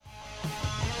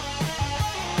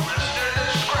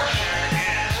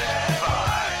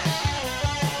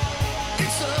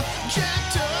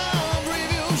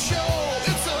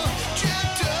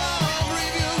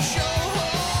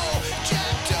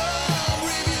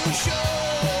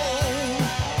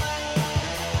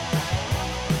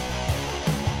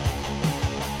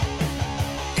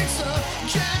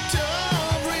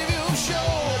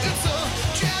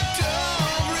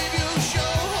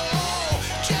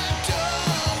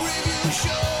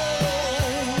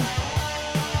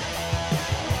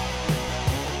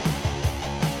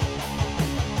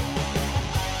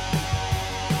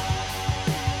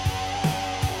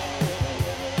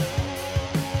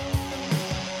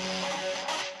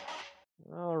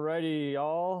Alrighty,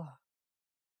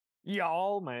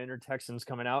 y'all. My inner Texan's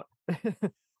coming out.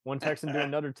 One Texan to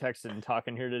another Texan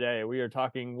talking here today. We are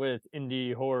talking with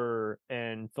indie horror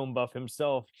and film buff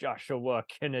himself, Joshua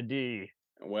Kennedy.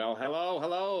 Well, hello,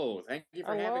 hello. Thank you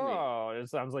for having me. Hello. It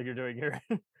sounds like you're doing here,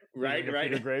 Right, thinking of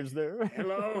Peter right. Graves there.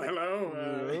 Hello, hello.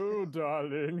 Hello,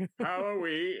 darling. How are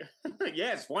we?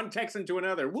 Yes, one Texan to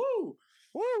another. Woo!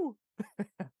 Woo!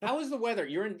 How is the weather?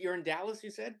 You're in Dallas,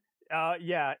 you said?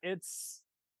 Yeah, it's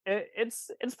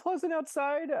pleasant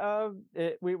outside.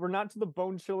 We're not to the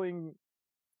bone chilling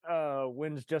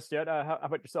winds just yet. How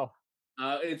about yourself?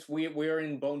 We're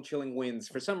in bone chilling winds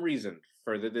for some reason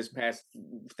for this past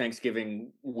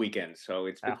Thanksgiving weekend. So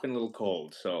it's Ah, been a little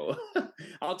cold. So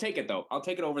I'll take it though. I'll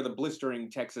take it over the blistering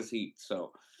Texas heat.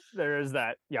 So there is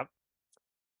that. Yep.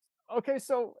 Okay,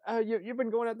 so you've been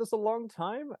going at this a long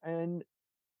time, and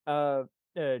uh,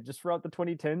 just throughout the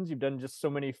 2010s, you've done just so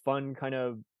many fun kind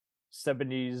of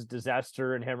 70s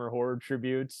disaster and Hammer horror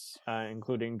tributes,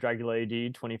 including Dracula AD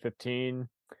 2015.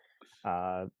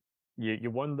 Uh, you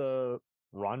won the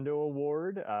Rondo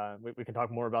Award. We can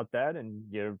talk more about that. And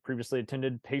you previously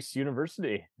attended Pace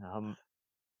University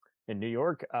in New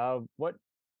York. What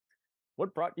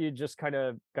brought you just kind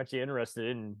of got you interested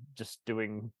in just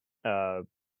doing low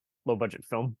budget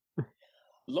film?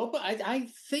 Lopa, I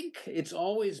think it's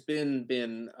always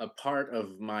been a part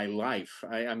of my life.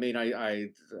 I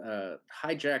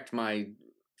hijacked my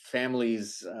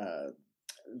family's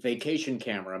vacation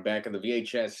camera back in the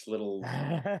VHS little.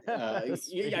 Yeah, I'm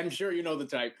Sweet. sure you know the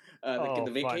type, Oh,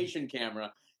 the fun. vacation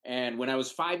camera. And when I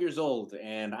was 5 years old,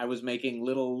 and I was making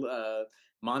little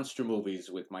monster movies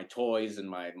with my toys and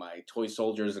my toy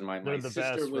soldiers, and my They're the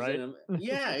sister best, was in right? them.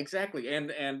 Yeah, exactly.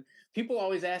 And people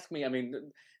always ask me. I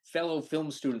mean, fellow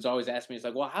film students always ask me, it's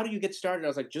like, well, how do you get started? I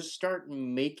was like, just start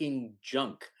making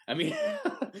junk. I mean,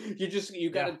 you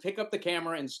got Yeah, to pick up the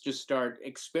camera and just start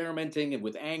experimenting and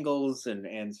with angles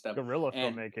and stuff. guerrilla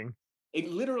And filmmaking. a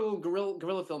literal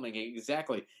guerrilla filmmaking,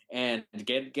 exactly. And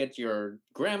get your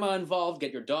grandma involved,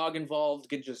 get your dog involved,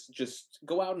 get just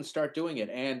go out and start doing it.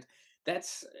 And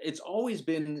it's always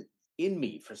been in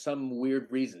me for some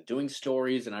weird reason, doing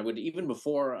stories. And I would, even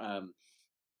before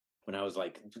when I was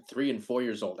like 3 and 4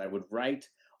 years old, I would write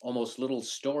almost little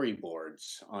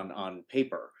storyboards on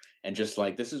paper, and just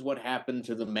like, this is what happened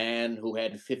to the man who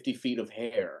had 50 feet of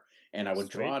hair, and I would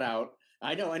draw Sweet. it out.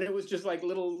 I know, and it was just like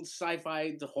little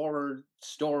sci-fi horror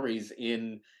stories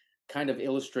in kind of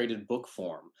illustrated book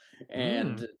form. Mm.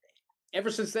 And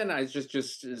ever since then, I just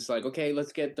it's like, okay,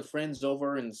 let's get the friends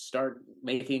over and start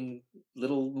making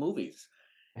little movies.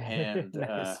 And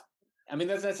Nice. I mean,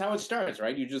 that's how it starts,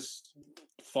 right? You just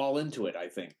fall into it, I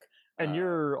think. And Uh,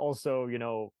 you're also,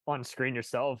 on screen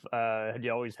yourself. Had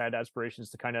you always had aspirations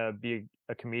to kind of be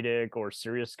a comedic or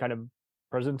serious kind of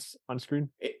presence on screen?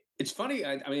 it's funny.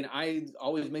 I mean, I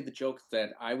always made the joke that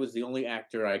I was the only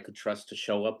actor I could trust to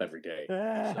show up every day. So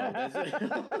that's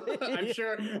I'm I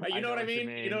sure you know know what I what you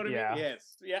mean. You know mean. what I mean? Yeah.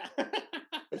 Yes. Yeah.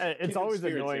 It's Kindred always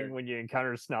spirits annoying here. when you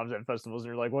encounter snobs at festivals and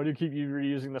you're like, why do you keep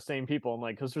reusing the same people? I'm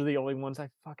like, because they're the only ones I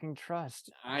fucking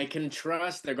trust. I can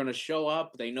trust they're going to show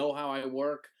up. They know how I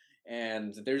work,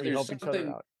 and We there's help each other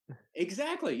something. out.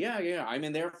 Exactly. Yeah, yeah. I'm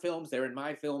in their films. They're in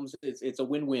my films. It's a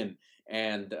win-win.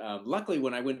 And luckily,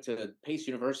 when I went to Pace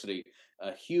University,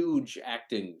 a huge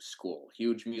acting school,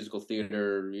 huge musical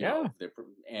theater, Yeah.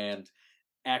 and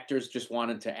actors just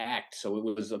wanted to act. So it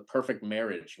was a perfect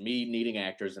marriage. Me needing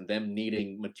actors and them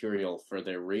needing material for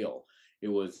their reel. It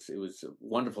was a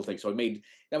wonderful thing. So it made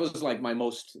that was like my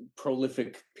most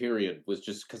prolific period, was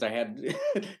just because I had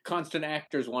constant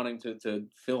actors wanting to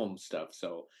film stuff.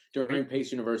 So during Sweet.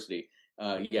 Pace University,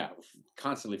 yeah,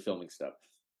 constantly filming stuff.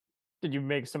 Did you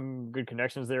make some good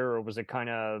connections there, or was it kind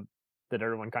of did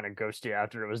everyone kind of ghost you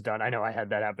after it was done? I know I had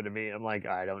that happen to me. I'm like,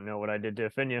 I don't know what I did to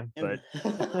offend you, but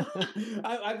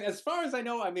And as far as I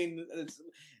know, I mean,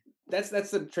 that's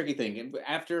the tricky thing.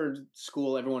 After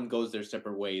school, everyone goes their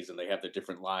separate ways, and they have their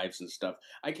different lives and stuff.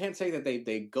 I can't say that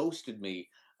they ghosted me.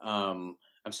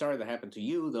 I'm sorry that happened to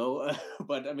you, though.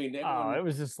 But I mean, oh, everyone. it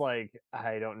was just like,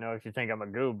 I don't know if you think I'm a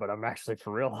goob, but I'm actually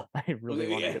for real. I really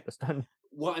want to Yeah. get this done.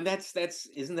 Well, and that's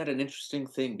isn't that an interesting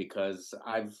thing, because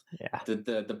I've Yeah.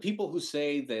 the people who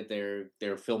say that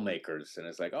they're filmmakers, and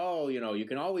it's like, oh, you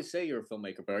can always say you're a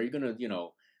filmmaker, but are you gonna,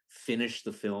 finish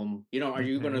the film? Are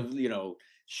you Hmm. gonna,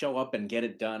 show up and get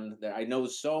it done? I know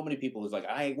so many people who's like,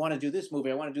 I want to do this movie,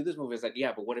 I want to do this movie. It's like,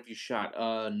 yeah, but what have you shot?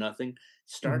 Nothing.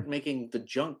 Start making the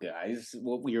junk, guys.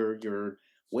 Well, you're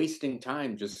wasting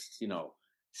time just,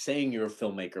 saying you're a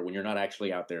filmmaker when you're not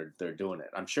actually out there doing it.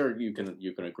 I'm sure you can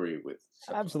agree with something like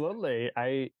that. Absolutely.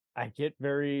 I get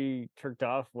very tricked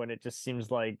off when it just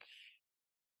seems like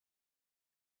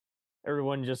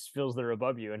everyone just feels they're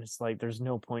above you, and it's like there's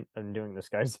no point in doing this,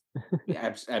 guys.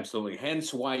 Yeah, absolutely.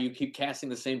 Hence why you keep casting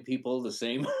the same people, the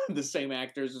same the same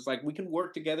actors. It's like we can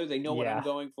work together. They know what I'm Yeah.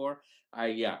 going for.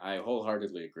 I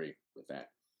wholeheartedly agree with that.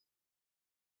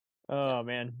 Yeah. Oh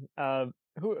man.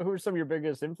 Who are some of your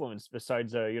biggest influence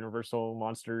besides Universal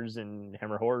Monsters and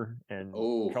Hammer Horror and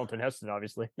Oh, Charlton Heston,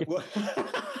 obviously? well,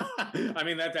 I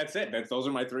mean that's it. That's those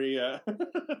are my three All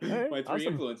right, my three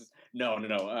awesome. influences. No, no,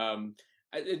 no.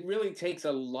 It really takes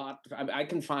a lot. I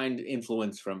can find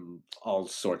influence from all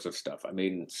sorts of stuff. I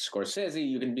mean, Scorsese.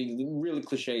 You can be really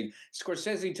cliche.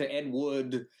 Scorsese to Ed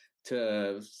Wood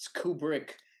to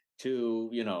Kubrick to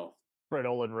Fred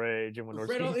Olen Ray, Jim Fredo.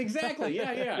 Wynorski. Exactly.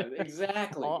 Yeah, yeah.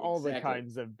 Exactly. All the Exactly.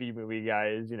 kinds of B movie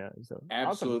guys, so awesome.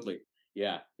 Absolutely.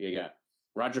 Yeah. Yeah. Yeah.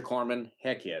 Roger Corman.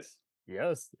 Heck yes.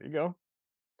 Yes, there you go.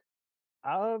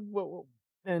 Well,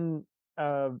 and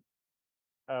uh,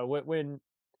 when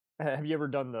have you ever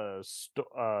done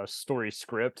the story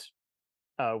script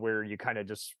where you kind of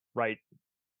just write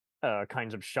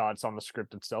kinds of shots on the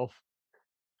script itself?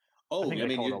 I Oh, think I they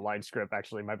mean, call it a line script.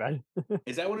 Actually, my bad.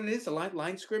 is that what it is? A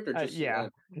line script or just Yeah,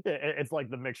 it's like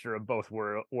the mixture of both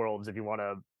worlds. If you want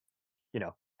to,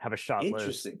 have a shot list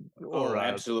interesting? or Oh, a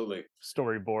absolutely.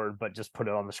 storyboard, but just put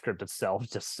it on the script itself,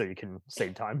 just so you can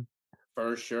save time.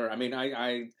 For sure. I mean,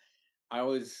 I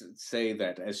always say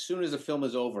that as soon as a film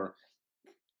is over,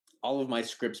 all of my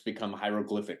scripts become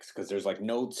hieroglyphics because there's like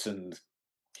notes and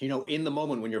in the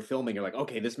moment when you're filming, you're like,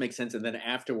 okay, this makes sense. And then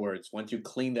afterwards, once you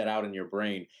clean that out in your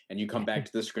brain and you come back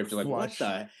to the script, you're like, Flush.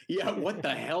 what the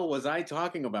hell was I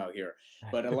talking about here?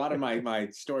 But a lot of my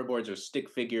storyboards are stick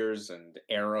figures and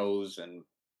arrows and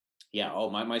yeah,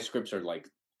 my scripts are like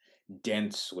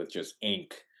dense with just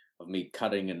ink of me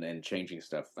cutting and changing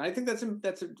stuff. I think that's a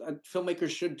filmmakers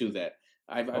should do that.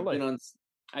 I've been Totally. on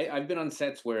I've been on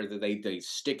sets where they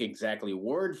stick exactly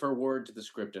word for word to the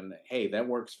script, and hey, that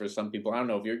works for some people. I don't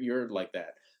know if you're like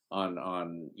that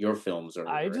on your films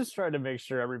I or just try to make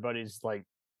sure everybody's like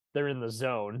they're in the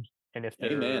zone, and if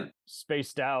they're amen.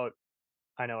 spaced out,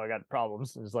 I know I got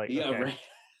problems. It's like, Yeah, okay,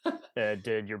 right.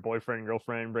 did your boyfriend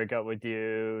girlfriend break up with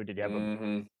you? Did you have a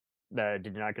Hmm. did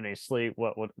you not get any sleep?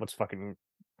 What's fucking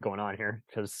going on here?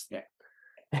 Because Yeah,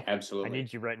 I absolutely.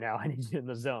 need you right now. I need you in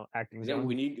the zone, acting Yeah, we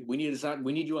zone. need we need to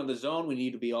we need you on the zone. We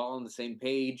need to be all on the same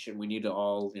page, and we need to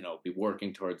all be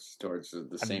working towards the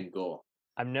I've same goal.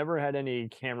 I've never had any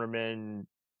cameramen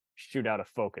shoot out of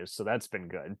focus, so that's been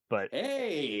good.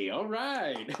 Hey, all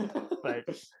right. But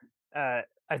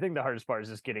I think the hardest part is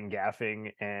just getting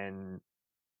gaffing and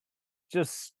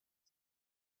just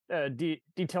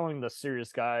detailing the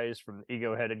serious guys from the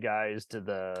ego-headed guys to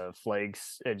the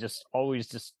flakes. It just always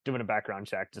just doing a background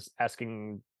check, just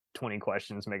asking 20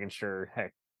 questions, making sure, hey,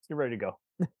 you're ready to go.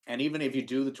 And even if you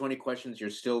do the 20 questions,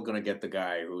 you're still gonna get the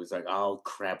guy who's like, "Oh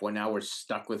crap! Well, now we're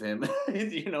stuck with him."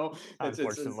 It's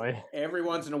Unfortunately. every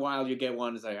once in a while you get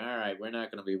one. It's like, "All right, we're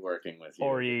not gonna be working with you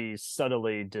Or again." he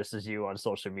subtly disses you on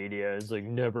social media. It's like,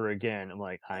 never again. I'm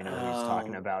like, I know what he's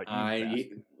talking Oh, about, you I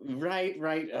bastard. right,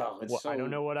 right. Oh, it's Well, I don't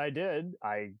know so what I did.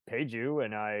 I paid you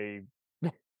and I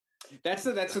that's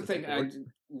the got the thing. paperwork.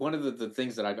 One of the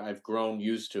things that I've grown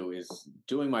used to is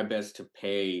doing my best to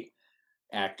pay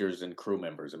actors and crew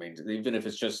members. I mean, even if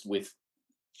it's just with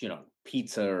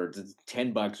pizza or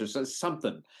 $10 or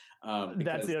something, That's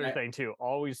because the other that thing too.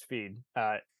 Always feed.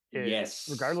 yes,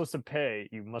 Regardless of pay,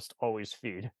 you must always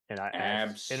feed.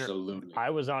 absolutely. I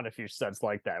was on a few sets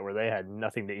like that where they had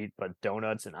nothing to eat but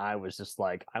donuts, and I was just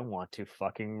like, I want to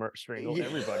fucking strangle Yeah.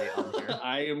 everybody on here.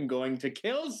 I am going to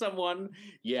kill someone.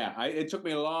 Yeah, it took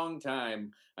me a long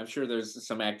time. I'm sure there's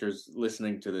some actors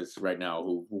listening to this right now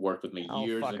who worked with me Oh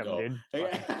years fuck them, ago. dude.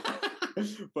 Fuck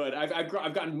them. But I've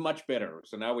gotten much better.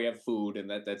 So now we have food, and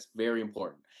that's very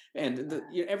important. And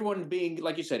everyone being,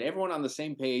 like you said, everyone on the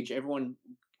same page, everyone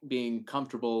being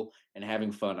comfortable and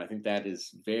having fun. I think that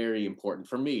is very important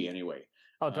for me, anyway.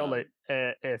 Oh, totally.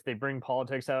 Um, If they bring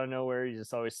politics out of nowhere, you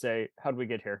just always say, "How did we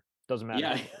get here?" Doesn't matter.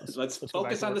 yeah, let's Let's go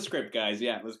back focus to on the work. script, guys.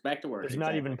 Yeah, let's back to work. There's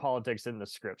not even Exactly. politics in the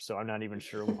script, so I'm not even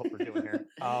sure what we're doing here.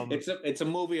 It's a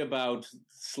movie about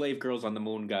slave girls on the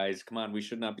moon, guys. Come on, we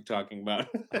should not be talking about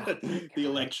Oh my the god.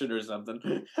 election or something.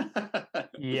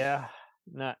 Yeah,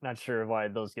 not sure why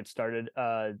those get started.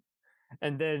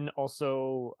 And then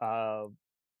also, uh,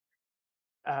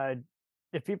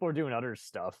 if people are doing other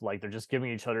stuff, like they're just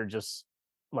giving each other just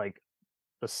like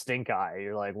the stink eye,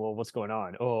 you're like, well, what's going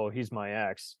on? Oh, he's my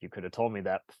ex. You could have told me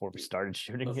that before we started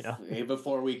shooting.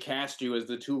 Before we cast you as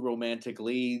the two romantic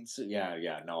leads, yeah,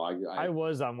 yeah, no, I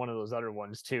was on one of those other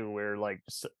ones too, where like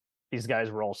these guys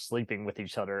were all sleeping with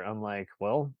each other. I'm like,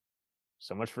 well,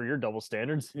 so much for your double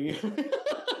standards.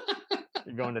 I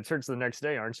You're going to church the next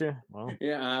day, aren't you? Well,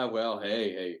 Yeah. Well,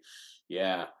 hey.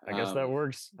 Yeah. I guess that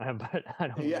works, but I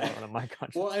don't really Yeah. want on my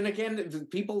Well, conscience. and again, the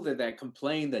people that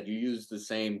complain that you use the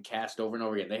same cast over and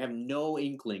over again, they have no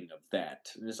inkling of that.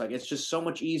 And it's like it's just so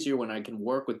much easier when I can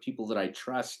work with people that I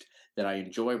trust, that I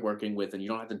enjoy working with, and you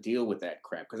don't have to deal with that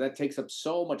crap because that takes up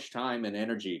so much time and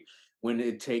energy when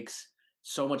it takes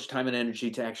so much time and energy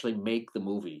to actually make the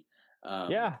movie.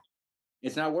 Um, Yeah,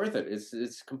 it's not worth it.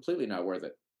 It's completely not worth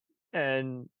it.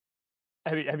 and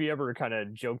have you ever kind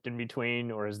of joked in between,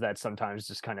 or is that sometimes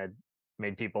just kind of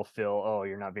made people feel, oh,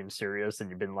 you're not being serious, and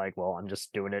you've been like, well, I'm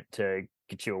just doing it to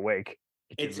get you awake,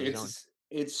 get you It's in the zone. it's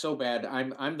it's so bad.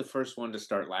 I'm the first one to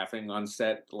start laughing on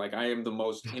set. Like I am the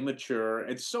most immature.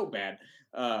 It's so bad.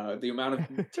 The amount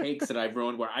of takes that I've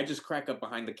ruined where I just crack up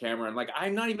behind the camera and like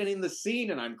I'm not even in the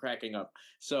scene and I'm cracking up.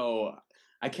 So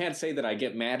I can't say that I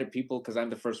get mad at people because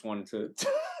I'm the first one to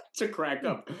to crack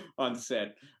up on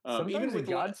set. Even Sometimes you with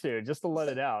got to just to let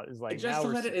it out. It's like just now to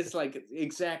we're let it, it's serious. like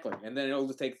exactly, and then it'll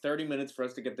just take 30 minutes for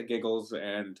us to get the giggles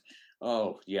and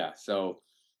oh yeah. So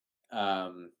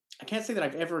I can't say that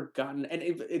I've ever gotten, and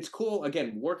it's cool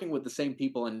again working with the same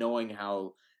people and knowing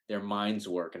how their minds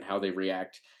work and how they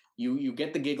react. You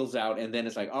get the giggles out, and then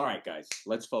it's like, all right, guys,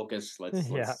 let's focus. Yeah,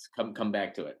 Let's come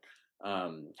back to it.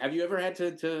 Have you ever had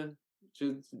to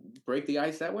break the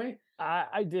ice that way?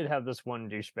 I did have this one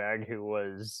douchebag who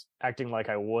was acting like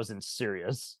I wasn't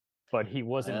serious, but he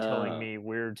wasn't telling Uh, me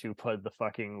where to put the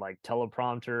fucking like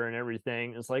teleprompter and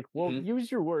everything. It's like, well, mhm.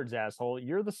 use your words, asshole.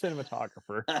 You're the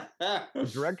cinematographer.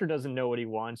 The director doesn't know what he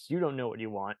wants. You don't know what you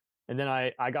want. And then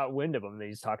I got wind of him that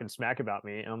he's talking smack about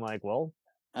me, and I'm like, well,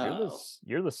 Oh,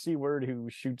 you're the c word who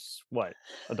shoots what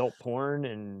adult porn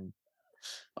and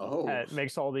oh,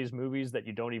 makes all these movies that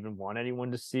you don't even want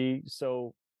anyone to see.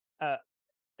 So uh,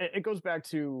 it goes back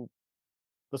to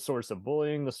the source of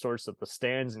bullying, the source of the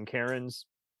Stans and Karens.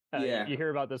 yeah. You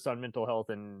hear about this on mental health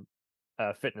and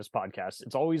fitness podcasts.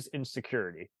 It's always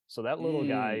insecurity. So that little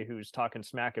guy Mm, who's talking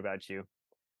smack about you,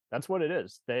 that's what it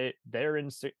is. They're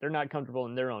not comfortable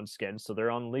in their own skin, so they're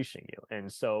unleashing you. And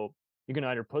so you can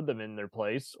either put them in their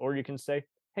place, or you can say,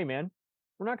 "Hey, man,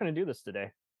 we're not going to do this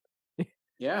today.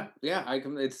 yeah, yeah. I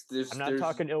can. It's I'm not there's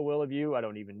talking ill will of you. I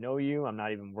don't even know you. I'm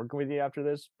not even working with you after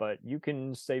this. But you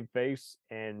can save face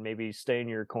and maybe stay in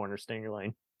your corner, stay in your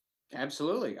lane."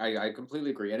 Absolutely. I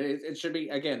completely agree. And it should be,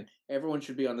 again, everyone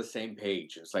should be on the same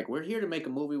page. It's like, we're here to make a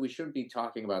movie. We shouldn't be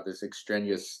talking about this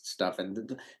extraneous stuff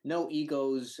and no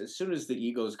egos. As soon as the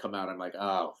egos come out, I'm like,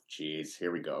 oh, geez,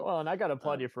 here we go. Well, and I got to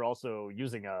applaud Um, you for also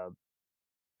using a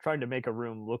trying to make a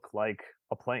room look like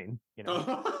a plane.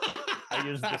 I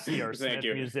used the C.R. thank Smith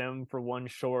you. Museum for one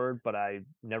short, but I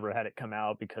never had it come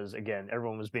out because, again,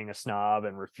 everyone was being a snob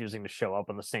and refusing to show up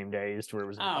on the same days to where it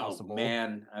was Oh, impossible.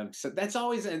 man. So that's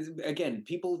always, and again,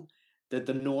 people, the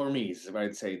normies,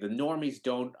 I'd say, the normies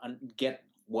don't get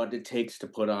what it takes to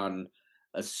put on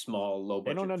a small, low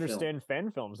They don't budget film. understand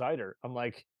fan films either. I'm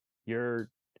like, you're,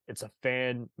 it's a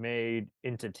fan made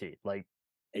entity. Like,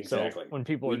 so Exactly. when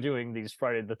people are We, doing these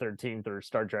Friday the 13th or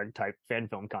Star Trek type fan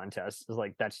film contests, it's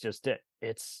like, that's just it.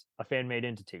 It's a fan made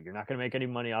entity. You're not going to make any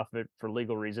money off of it for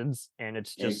legal reasons. And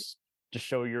it's e- just to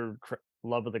show your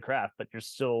love of the craft, but you're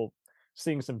still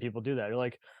seeing some people do that. You're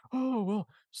like, oh, well,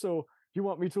 so you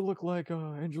want me to look like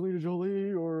Angelina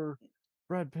Jolie or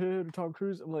Brad Pitt or Tom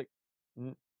Cruise? I'm like,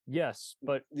 yes,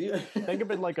 but think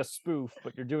of it like a spoof,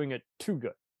 but you're doing it too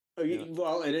good. You know?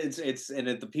 Well,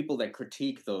 the people that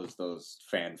critique those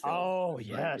fan films, Oh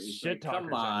yes, it's shit like, come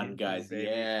talkers on on, YouTube, guys, baby.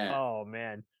 yeah, Oh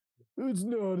man, it's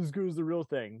not as good as the real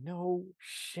thing. No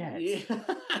shit. yeah.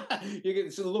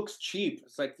 It looks cheap.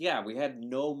 It's like, yeah, we had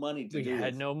no money to We do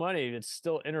had this. no money. It's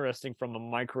still interesting from a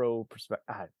micro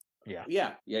perspective. Yeah.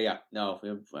 Yeah. No,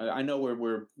 I know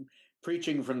we're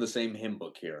preaching from the same hymn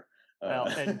book here. Well,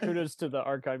 and kudos to the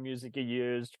archive music you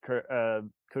used.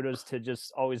 Kudos to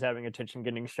just always having attention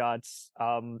getting shots.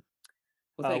 Well,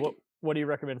 thank What you. do you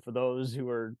recommend for those who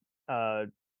are uh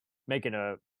making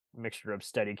a mixture of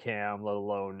steady cam, let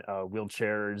alone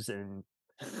wheelchairs and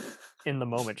in the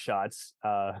moment shots?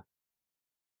 I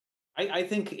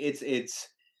think it's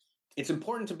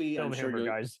important to be. I'm Film sure humor, you.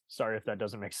 guys. Sorry if that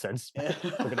doesn't make sense.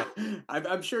 Looking at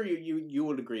I'm sure you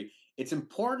would agree. It's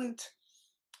important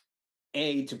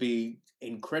to be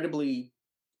incredibly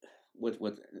with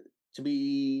to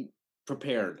be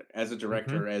prepared as a hmm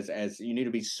director, as you need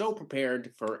to be so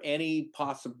prepared for any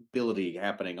possibility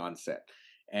happening on set.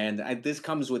 And this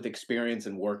comes with experience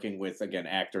and working with, again,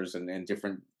 actors and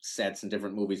different sets and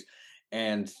different movies.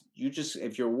 And you just,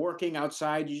 if you're working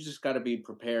outside, you just got to be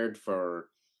prepared for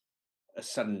a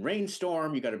sudden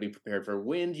rainstorm. You got to be prepared for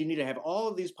wind. You need to have all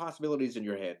of these possibilities in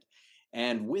your head.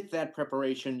 And with that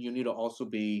preparation, you need to also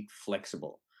be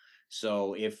flexible.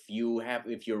 So if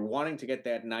you're wanting to get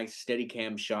that nice steady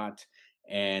cam shot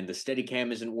and the steady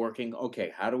cam isn't working,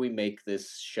 okay, how do we make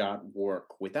this shot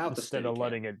work without the Instead steady of cam?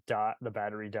 letting it die, the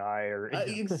battery die, or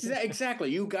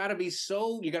Exactly. You got to be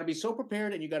so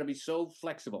prepared, and you got to be so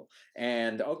flexible.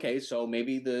 And okay, so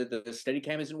maybe the steady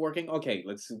cam isn't working. Okay,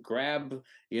 let's grab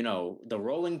the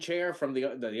rolling chair from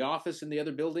the office in the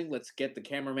other building. Let's get the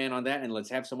cameraman on that, and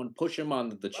let's have someone push him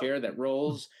on the chair that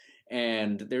rolls.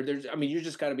 And there's I mean, you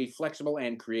just got to be flexible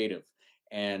and creative,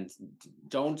 and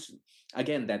don't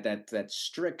again that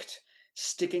strict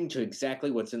sticking to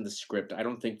exactly what's in the script. I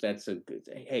don't think that's a good.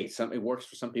 Hey, it works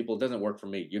for some people. It doesn't work for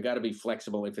me. You got to be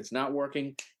flexible. If it's not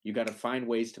working, you got to find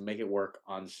ways to make it work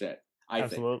on set. I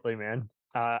think. absolutely, man.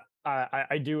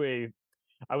 I do a.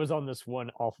 I was on this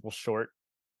one awful short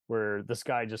where this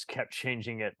guy just kept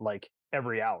changing it like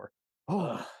every hour. Oh,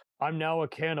 Ugh. I'm now a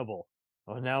cannibal.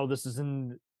 Oh, now this is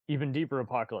an even deeper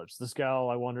apocalypse. This gal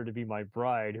I want her to be my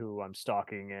bride, who I'm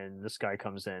stalking, and this guy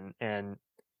comes in, and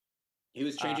He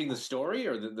was uh, changing the story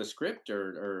or the script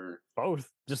or both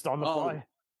just on the oh fly.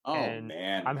 oh And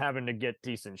man. I'm having to get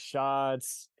decent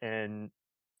shots, and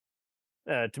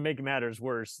to make matters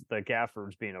worse, the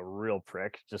gaffer's being a real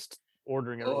prick, just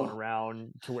ordering everyone Oh.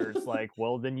 around to where it's like,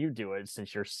 well, then you do it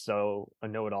since you're so a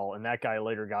know-it-all. And that guy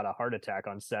later got a heart attack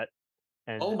on set,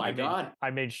 and Oh my god.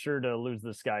 I made sure to lose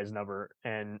this guy's number,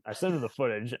 and I sent him the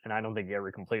footage, and I don't think he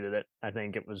ever completed it. I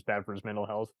think it was bad for his mental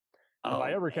health. If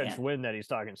I Oh ever catch man. wind that he's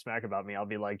talking smack about me, I'll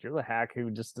be like, "You're the hack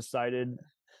who just decided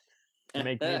to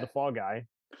make me the fall guy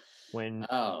when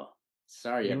Oh,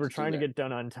 sorry you you have were to do trying to that. get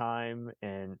done on time."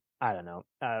 And I don't know.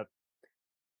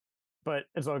 But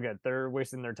it's all good. They're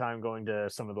wasting their time going to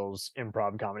some of those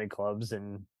improv comedy clubs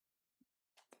and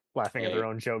laughing at their Hey.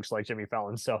 own jokes like Jimmy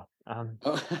Fallon. So,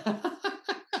 Oh.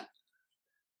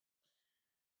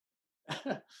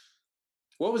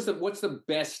 What's the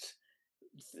best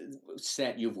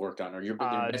set you've worked on, or your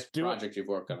best do project you've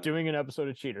worked on? doing an episode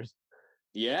of Cheaters.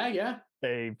 Yeah, yeah.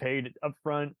 They paid up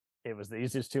front. It was the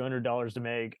easiest $200 to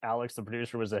make. Alex, the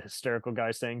producer, was a hysterical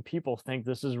guy saying, "People think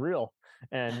this is real,"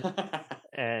 and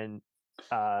and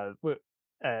uh,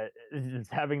 uh,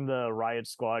 having the riot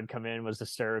squad come in was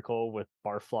hysterical, with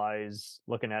barflies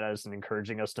looking at us and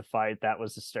encouraging us to fight. That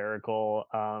was hysterical.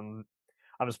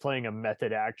 I was playing a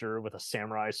method actor with a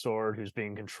samurai sword who's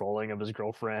being controlling of his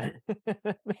girlfriend.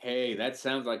 Hey, that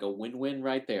sounds like a win-win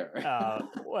right there.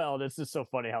 Well, it's just so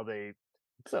funny how they,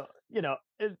 so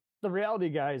the reality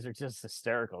guys are just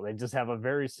hysterical. They just have a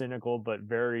very cynical but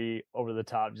very over the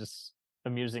top, just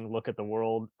amusing look at the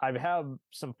world. I have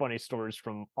some funny stories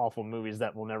from awful movies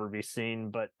that will never be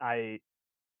seen, but I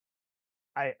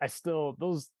still,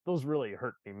 those really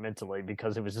hurt me mentally,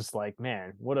 because it was just like,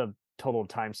 man, what a total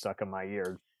time suck of my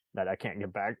year that I can't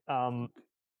get back.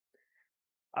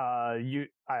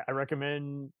 I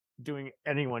recommend doing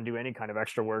anyone do any kind of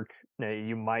extra work.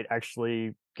 You might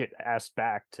actually get asked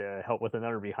back to help with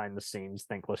another behind the scenes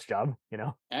thankless job,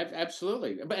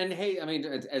 Absolutely. And hey, I mean,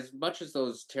 as much as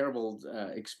those terrible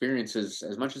experiences,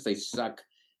 as much as they suck,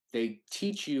 they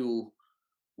teach you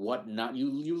what not.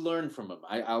 You learn from them.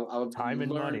 Time You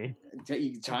and learn money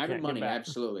you time and can't get money. back.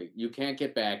 Absolutely, you can't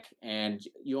get back, and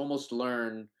you almost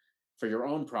learn for your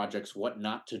own projects what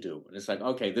not to do. And it's like,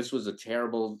 okay, this was a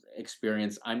terrible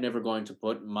experience. I'm never going to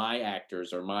put my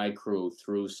actors or my crew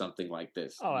through something like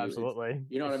this. Oh, absolutely.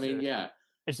 You know what I mean? Yeah.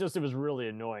 It's just, it was really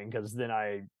annoying, because then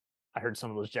I heard some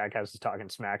of those jackasses talking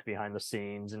smack behind the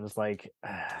scenes, and it's like,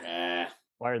 Yeah.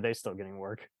 why are they still getting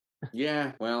work?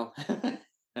 Yeah. Well.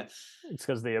 It's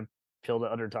because they appeal to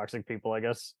other toxic people, I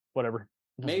guess. Whatever,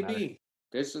 it doesn't matter. Maybe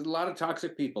there's a lot of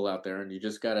toxic people out there, and you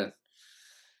just gotta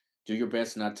do your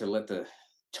best not to let the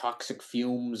toxic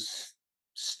fumes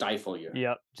stifle you.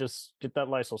 Yep, just get that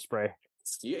Lysol spray.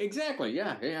 Yeah, exactly.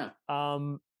 Yeah, yeah.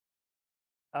 Um,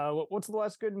 what's the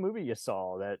last good movie you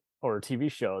saw, that, or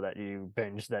TV show that you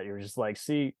binged, that you're just like,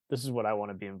 see, this is what I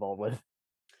want to be involved with?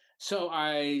 So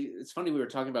it's funny we were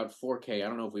talking about 4K. I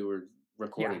don't know if we were Yeah,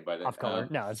 recording by then. off color.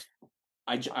 No, it's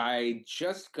I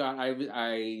just got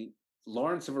I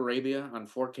Lawrence of Arabia on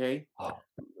 4K oh,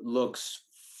 looks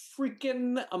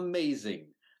freaking amazing.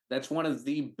 That's one of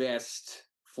the best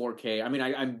 4K. I mean,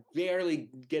 I'm barely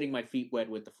getting my feet wet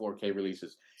with the 4K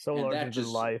releases, so and larger that than just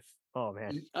life. Oh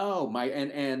man. oh my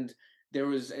and there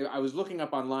was I was looking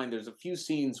up online. There's a few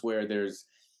scenes where there's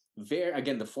very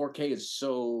again the 4K is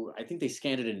so I think they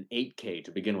scanned it in 8K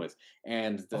to begin with,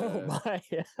 and Oh the my.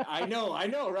 I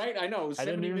know, right? I know, I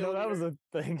didn't 70 even know that was millimeter.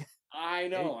 a thing. I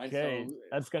know, and 8K. so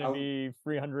That's gonna I, be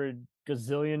 300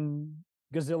 gazillion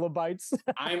Godzilla bites.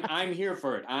 I'm here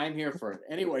for it. I'm here for it.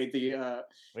 Anyway, there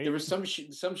Wait. was some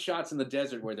shots in the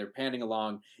desert where they're panning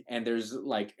along, and there's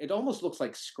like it almost looks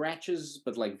like scratches,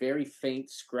 but like very faint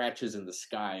scratches in the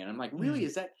sky. And I'm like, really, Mm,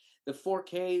 is that the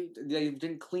 4K? They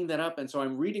didn't clean that up, and so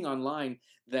I'm reading online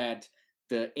that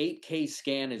the 8K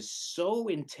scan is so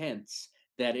intense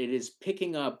that it is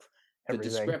picking up the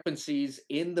everything. discrepancies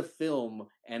in the film,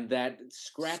 and that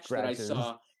scratch that I Scratches.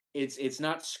 saw, it's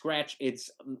not scratch, it's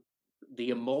the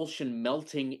emulsion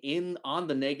melting in on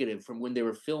the negative from when they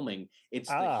were filming. It's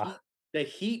Ah, the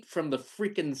heat from the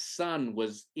freaking sun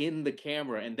was in the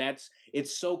camera, and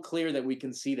it's so clear that we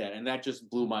can see that, and that just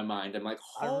blew my mind. I'm like,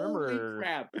 I holy remember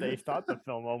crap. they thought the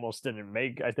film almost didn't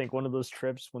make, I think, one of those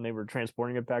trips when they were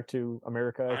transporting it back to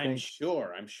America, I think. I'm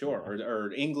sure, Yeah.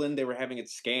 or England, they were having it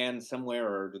scanned somewhere,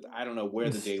 or I don't know where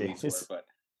the dailies were, It's but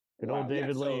good old wow, yeah.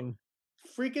 David So Lean.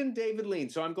 freaking David Lean.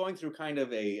 So I'm going through kind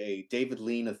of a David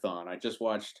Lean-a-thon. I just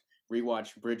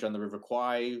rewatched Bridge on the River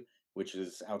Kwai, which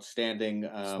is outstanding.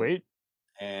 Sweet.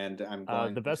 And I'm The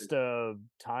going to. best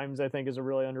times, I think, is a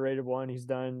really underrated one he's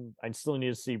done. I still need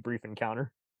to see Brief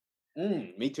Encounter.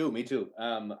 Me too, me too.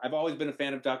 I've always been a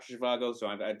fan of Doctor Zhivago,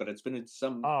 so but it's been in Oh,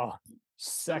 some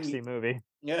sexy movie.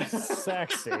 yeah,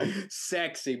 Sexy.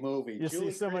 sexy movie. You see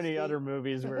Julie so many other Christie.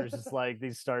 movies where it's just like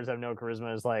these stars have no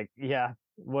charisma. It's like, yeah,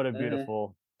 what a Mhm.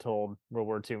 beautiful told World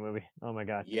War II movie. Oh my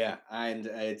god. Yeah, and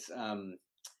it's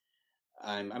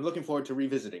I'm looking forward to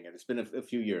revisiting it. It's been a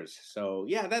few years, so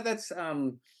yeah, that's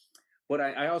what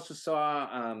I also saw.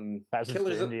 Passage to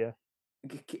Killers. India.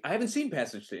 I haven't seen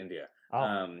Passage to India,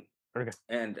 Oh, okay.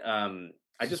 and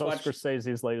I So just saw watched.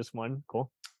 Scorsese's latest one.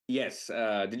 Cool. Yes,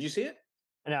 did you see it?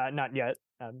 Not yet.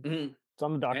 Mhm. It's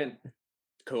on the docket. And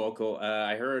cool, cool.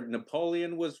 I heard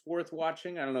Napoleon was worth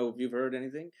watching. I don't know if you've heard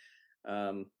anything.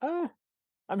 Um, Uh,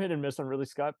 I'm hit and miss on Ridley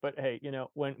Scott, but hey,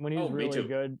 when he's oh, me really too.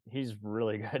 good, he's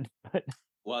really good. But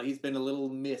Well, he's been a little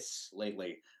miss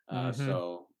lately. hmm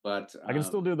But I can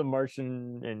still do The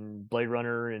Martian and Blade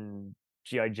Runner and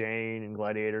GI Jane and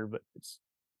Gladiator, but it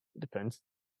depends.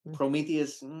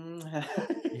 Prometheus.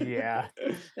 Yeah.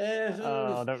 Eh,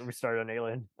 Don't get me started on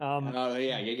Alien. yeah,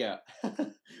 yeah, yeah.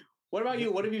 What about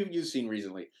you? What have you seen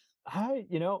recently? I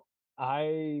you know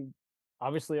I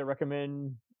obviously I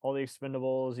recommend all the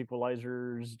Expendables,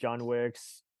 Equalizers, John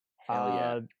Wicks. Hell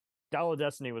yeah! Uh, Dial of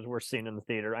Destiny was worth seeing in the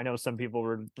theater. I know some people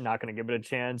were not going to give it a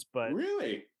chance, but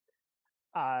Really?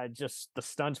 just the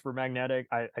stunts were magnetic.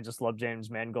 I just love James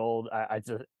Mangold. I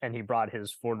just and he brought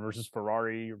his Ford versus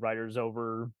Ferrari writers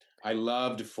over. I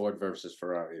loved Ford versus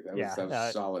Ferrari. Yeah, That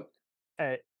was solid.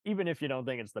 even if you don't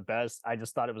think it's the best, I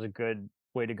just thought it was a good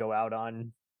way to go out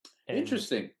on and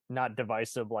Interesting. not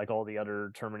divisive like all the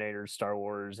other Terminator, Star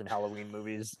Wars, and Halloween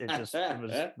movies. It was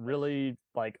really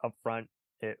like upfront.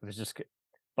 It was just,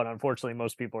 but unfortunately,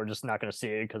 most people are just not going to see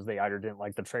it because they either didn't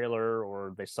like the trailer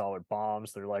or they saw it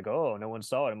bombs. They're like, oh, no one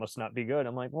saw it. It must not be good.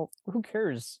 I'm like, well, who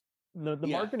cares? The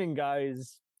Yeah, marketing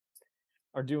guys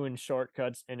are doing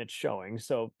shortcuts and it's showing.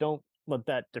 So don't let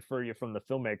that defer you from the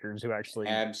filmmakers who actually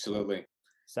absolutely.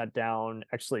 sat down,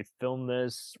 actually filmed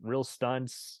this, real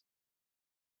stunts.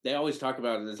 They always talk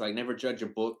about it as like never judge a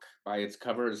book by its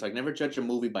cover. It's like never judge a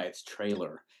movie by its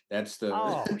trailer. That's the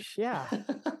Oh yeah.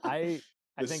 I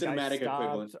I the think I cinematic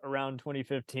equivalent. stopped around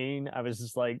 2015. I was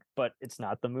just like, but it's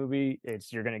not the movie.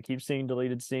 It's you're gonna keep seeing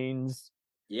deleted scenes.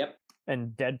 Yep. And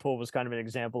Deadpool was kind of an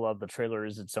example of the trailer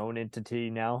is its own entity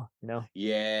now. Yeah,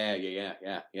 yeah, yeah,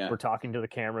 yeah, yeah. We're talking to the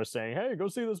camera saying, "Hey, go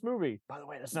see this movie." By the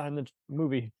way, that's not in the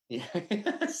movie.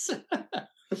 Yes.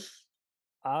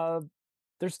 Uh,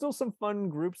 there's still some fun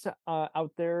groups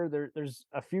out there. There's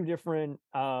a few different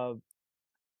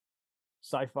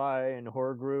sci-fi and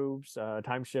horror groups.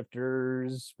 Time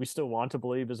Shifters. We Still Want to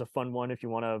Believe is a fun one if you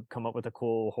want to come up with a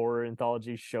cool horror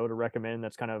anthology show to recommend.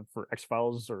 That's kind of for X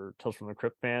Files or Tales from the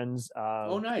Crypt fans.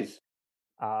 Oh, nice.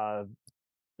 Uh,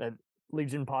 that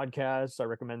Legion podcast. I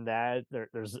recommend that.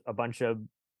 There's a bunch of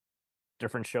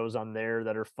different shows on there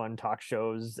that are fun talk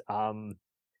shows.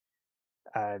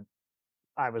 Uh,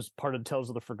 I was part of Tales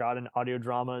of the Forgotten audio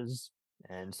dramas.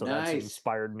 And so that's Nice.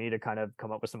 inspired me to kind of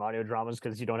come up with some audio dramas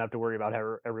because you don't have to worry about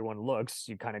how everyone looks.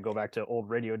 You kind of go back to old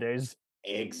radio days.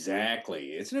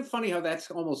 Exactly. Isn't it funny how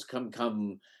that's almost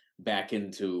come back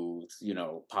into,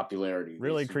 popularity?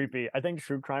 Really These creepy. I think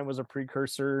true crime was a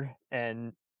precursor.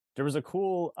 And there was a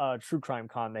cool true crime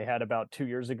con they had about 2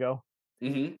 years ago.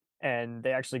 Mhm. And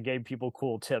they actually gave people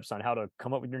cool tips on how to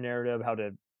come up with your narrative, how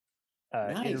to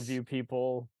Nice. interview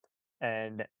people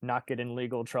and not get in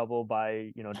legal trouble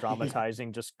by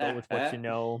dramatizing. Just go with what you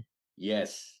know,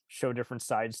 Yes. show different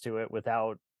sides to it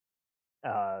without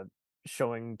uh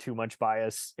showing too much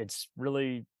bias. It's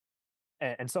really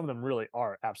and some of them really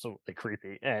are absolutely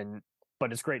creepy, and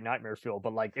but it's great nightmare fuel.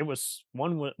 But like it was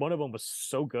one of them was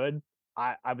so good.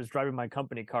 I was driving my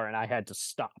company car and I had to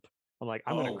stop. I'm like,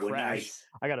 I'm gonna Oh, well, crash. nice.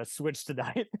 I gotta switch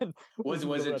tonight and Was listen to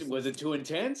was the it rest of was this. it too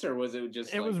intense, or was it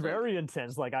just It was like very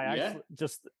intense. Like I yeah? actually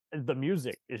just the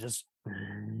music is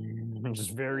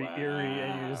just very eerie,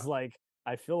 and you're just Wow. like,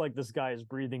 I feel like this guy is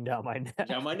breathing down my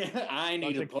Yeah, neck, I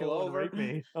need about to to pull kill and over. rape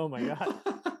me. Oh my god.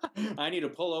 I need to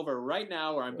pull over right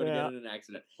now, or I'm going to get Yeah. in an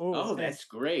accident. Oh, Oh, and that's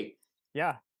great.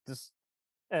 yeah, just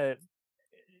uh,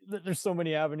 there's so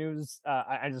many avenues.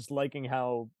 I just liking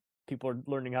how people are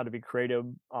learning how to be creative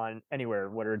on anywhere,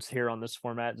 whether it's here on this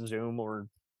format, Zoom, or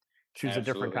choose a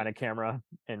different kind Absolutely. of camera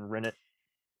and rent it.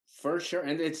 For sure.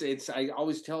 And it's I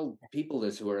always tell people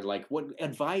this who are like, what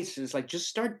advice? And it's like, just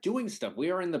start doing stuff.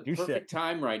 We are in the You shit. perfect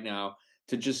time right now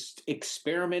to just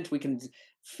experiment. We can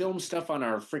film stuff on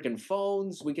our freaking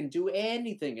phones. We can do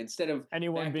anything instead of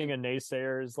Anyone back being in a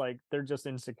naysayer is like they're just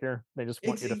insecure. They just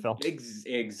want you to film.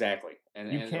 exactly. You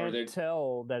And or can't they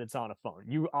tell that it's on a phone.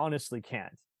 You honestly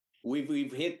can't.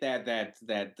 we've hit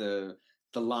the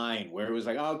line where it was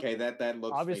like, oh, okay, that looks fake in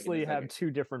a Obviously, you have second.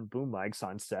 two different boom mics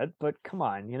on set, but come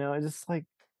on, it's just like,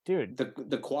 dude,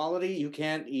 The quality you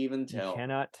can't even you tell.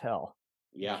 cannot tell.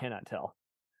 You Yeah. cannot tell.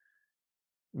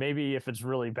 Maybe if it's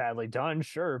really badly done,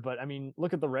 sure, but I mean,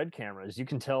 look at the red cameras. You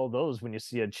can tell those when you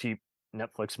see a cheap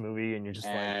Netflix movie, and you're just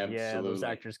like, yeah, those Absolutely.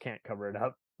 actors can't cover it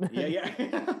up. Yeah,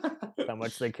 yeah. How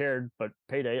much they cared, but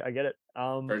payday, I get it.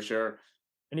 For sure.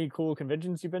 Any cool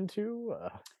conventions you've been to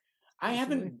I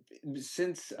recently? haven't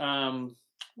since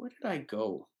where did I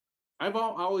go?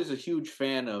 Always a huge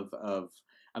fan of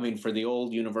I mean for the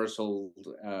old Universal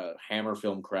Hammer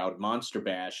film crowd, Monster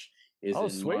Bash is Oh, in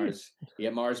sweet. Mars. Yeah,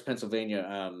 Mars,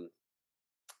 Pennsylvania.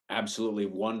 Absolutely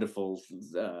wonderful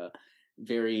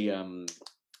very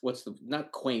what's the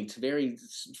not quaint, very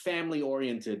family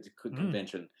oriented Mm.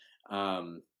 convention.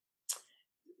 Um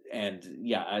and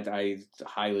yeah, I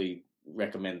highly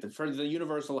recommend that for the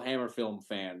Universal Hammer film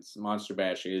fans. Monster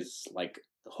Bash is like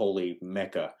the holy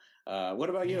mecca. What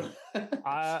about you?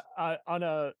 Man, on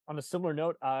a similar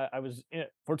note, I was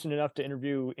fortunate enough to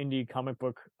interview indie comic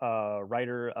book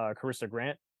writer Carissa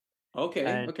Grant, Okay,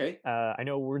 and okay, I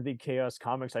know Worthy Chaos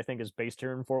Comics I think is based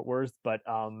here in Fort Worth, but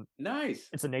nice.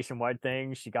 it's a nationwide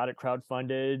thing. She got it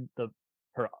crowdfunded.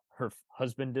 Her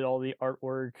husband did all the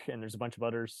artwork, and there's a bunch of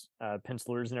others,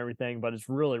 pencilers and everything. But it's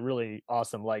really really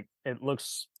awesome. Like it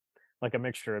looks like a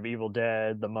mixture of Evil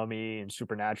Dead, The Mummy, and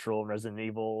Supernatural and Resident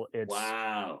Evil. It's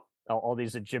Wow. all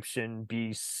these Egyptian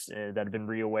beasts that have been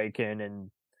reawakened,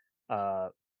 and uh,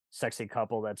 sexy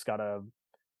couple that's got to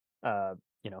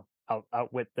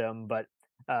outwit them. But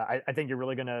I think you're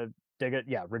really gonna dig it.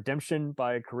 Yeah, Redemption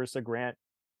by Carissa Grant.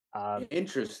 Uh,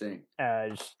 Interesting.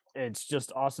 it's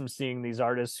just awesome seeing these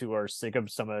artists who are sick of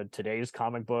some of today's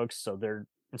comic books. So they're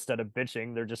instead of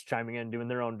bitching, they're just chiming in, doing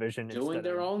their own vision Doing instead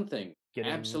their of own thing.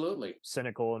 getting Absolutely.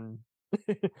 cynical and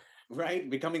Right?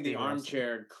 Becoming the being nasty.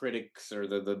 armchair critics or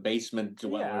the basement Yeah,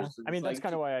 dwellers. I It's mean that's like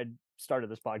kind of why I started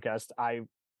this podcast. I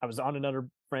was on another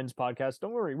friend's podcast.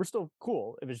 Don't worry, we're still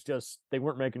cool. It was just they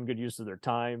weren't making good use of their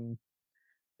time,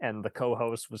 and the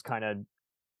co-host was kind of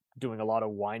doing a lot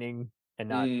of whining and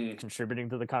not mm, contributing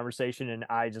to the conversation. And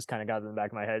I just kind of got in the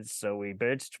back of my head. So we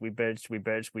bitched, we bitched, we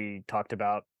bitched. We talked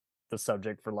about the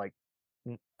subject for like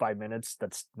 5 minutes.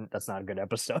 That's not a good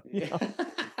episode,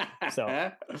 So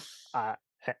I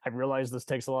I realize this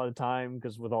takes a lot of time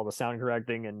because with all the sound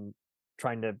correcting and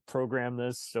trying to program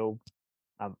this, so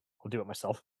I'll do it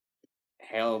myself.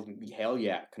 hell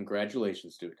yeah.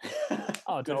 Congratulations, dude. Oh, Good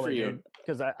for totally, you. dude.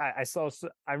 Because I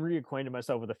reacquainted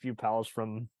myself with a few pals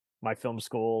from my film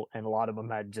school, and a lot of them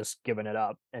had just given it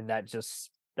up, and that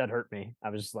hurt me. I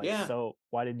was just like, Yeah. so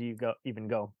why did you even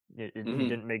go? You Hmm.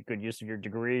 didn't make good use of your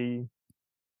degree.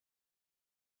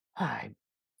 I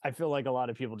I feel like a lot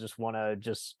of people just want to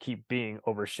just keep being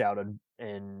overshadowed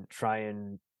and try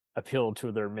and appeal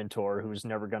to their mentor who's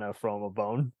never gonna throw them a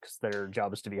bone because their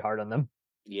job is to be hard on them.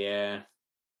 Yeah.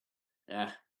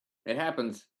 Yeah. It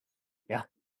happens. Yeah.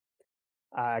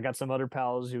 I got some other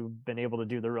pals who've been able to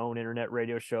do their own internet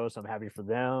radio show, so I'm happy for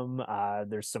them.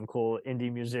 There's some cool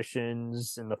indie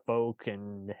musicians in the folk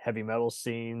and heavy metal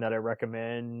scene that I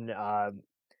recommend.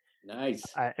 Nice.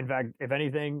 In fact, if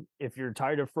anything, if you're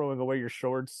tired of throwing away your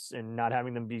shorts and not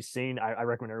having them be seen, I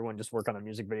recommend everyone just work on a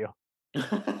music video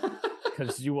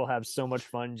because you will have so much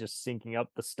fun just syncing up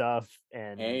the stuff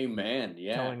and Amen.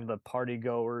 Yeah. telling the party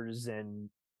goers and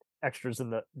extras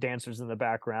and the dancers in the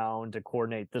background to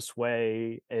coordinate this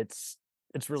way.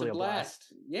 It's It's a really a blast.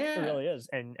 blast. It Yeah. really is,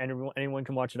 and anyone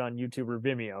can watch it on YouTube or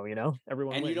Vimeo.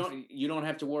 Everyone And you wins. don't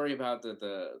have to worry about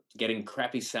the getting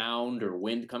crappy sound or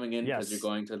wind coming in because you're Yes,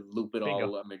 going to loop it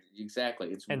bingo. all. I mean,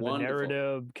 exactly. It's And the wonderful.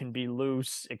 narrative can be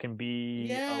loose. It can be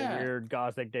a Yeah, weird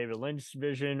gothic David Lynch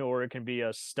vision, or it can be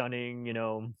a stunning,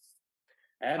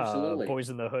 absolutely. Boys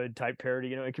in the Hood type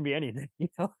parody. It can be anything.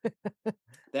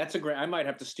 That's a great. I might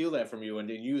have to steal that from you and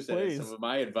use that as some Please, of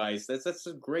my advice. That's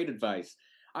some great advice.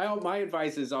 My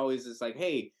advice is always is like,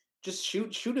 hey, just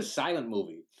shoot a silent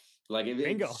movie. Like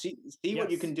bingo. see what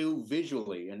you can Yes, do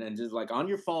visually, and then just like on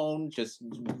your phone, just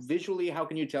visually, how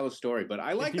can you tell a story? But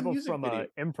I the like the people music from video.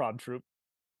 improv troupe,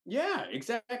 Yeah,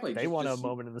 exactly. they want a Just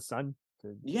moment in the sun to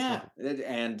make yeah, it.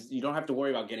 and you don't have to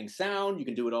worry about getting sound. You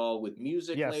can do it all with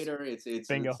music Yes, later. It's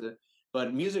bingo. a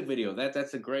but music video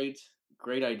that's a great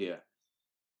idea.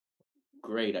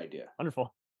 Great idea.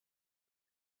 Wonderful.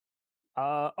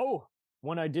 Oh,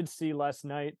 one I did see last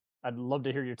night. I'd love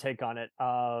to hear your take on it.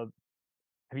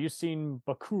 Have you seen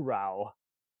Bakurau?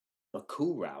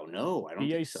 Bakurau? No, I don't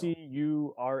think so.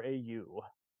 Bacurau.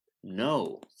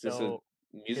 No, is this a So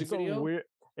music it's a video?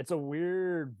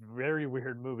 weird, very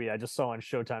weird movie. I just saw on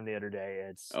Showtime the other day.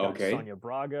 It's got Okay, Sonia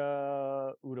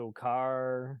Braga, Udo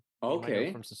Carr, who you might know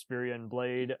okay, from Suspiria and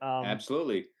Blade.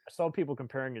 absolutely. I saw people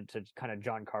comparing it to kind of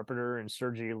John Carpenter and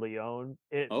Sergio Leone.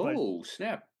 But Oh,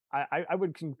 snap. I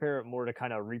would compare it more to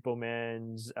kind of Repo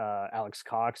Man's Alex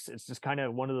Cox. It's just kind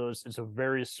of one of those. It's a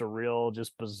very surreal,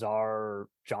 just bizarre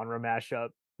genre mashup.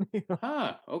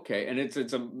 Huh. Okay, and it's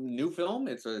a new film.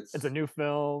 It's a It's new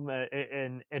film,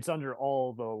 and it's under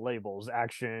all the labels: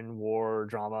 action, war,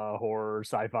 drama, horror,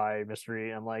 sci-fi, mystery.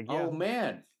 I'm like, yeah, oh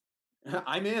man,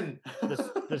 I'm in.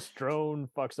 this drone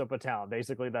fucks up a town.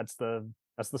 Basically, that's the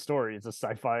story. It's a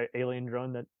sci-fi alien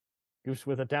drone that goofs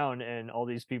with a town, and all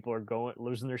these people are going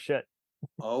losing their shit.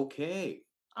 Okay,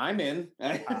 I'm in.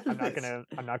 I'm not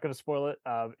gonna spoil it.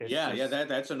 It's Yeah, yeah, just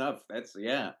that's enough. That's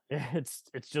yeah. it's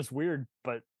just weird,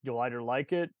 but you'll either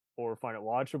like it or find it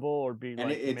watchable or be And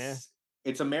like, meh.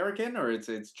 it's American or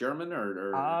it's German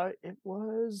or It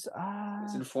was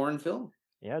it's a foreign film.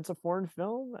 yeah, it's a foreign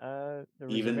film. There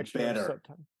was a Even mixture of better.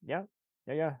 subtitles. Yeah,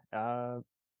 yeah, yeah.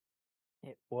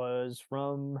 It was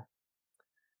from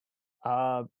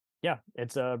uh, yeah,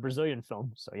 it's a Brazilian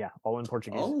film. So yeah, all in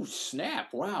Portuguese. Oh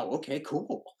snap! Wow. Okay,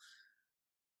 cool.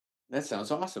 That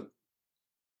sounds awesome.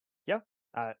 Yeah,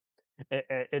 uh,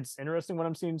 it's interesting what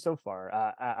I'm seeing so far.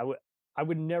 I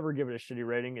would never give it a shitty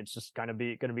rating. It's just kind of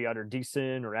be going to be either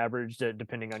decent or average,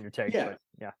 depending on your take. Yeah, But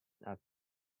yeah, uh,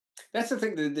 that's the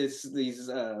thing that these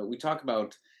we talk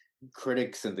about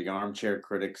critics and the armchair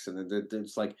critics and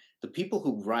it's like the people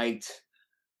who write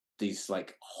these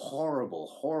like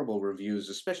horrible reviews,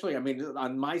 especially I mean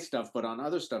on my stuff, but on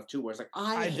other stuff too, where it's like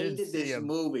I I did hated see this a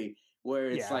movie.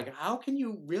 Where it's yeah. like, how can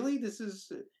you really? This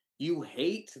is you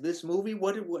hate this movie?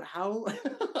 What how?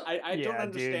 I don't Yeah, dude,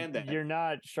 understand that. you're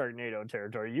not Sharknado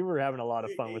territory. You were having a lot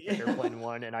of fun with the airplane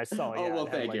one, and I saw, Oh yeah, well,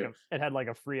 thank you. it had like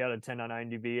a 3 out of 10 on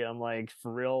IMDb. I'm like,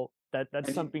 for real, that's And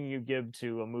you, something you give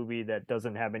to a movie that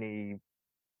doesn't have any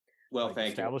well, like thank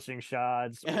you. establishing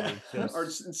shots or Or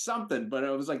just something. But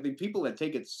I was like the people that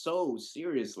take it so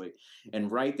seriously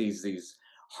and write these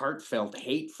heartfelt,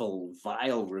 hateful,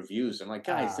 vile reviews. I'm like,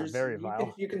 guys, there's very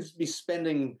vile. you can be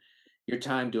spending your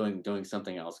time doing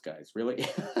something else, guys. Really?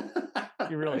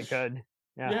 You really could.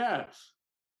 Yeah, Yeah.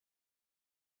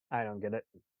 I don't get it.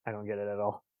 I don't get it at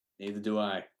all. Neither do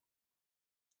I.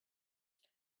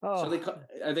 So Oh,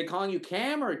 are they calling you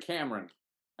Cam or Cameron?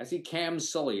 I see Cam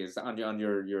Sully is on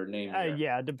your name here.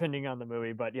 yeah, depending on the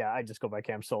movie, but yeah, I just go by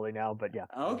Cam Solely now. But yeah,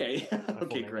 Okay. my full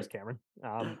Okay, name is great. Cameron.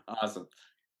 Awesome.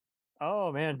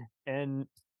 Oh man, and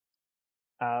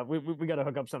we got to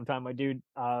hook up sometime, my dude.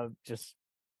 Just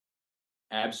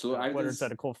Absolutely. whether it's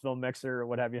at a cool film mixer or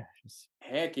what have you. Just,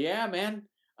 Heck yeah, man.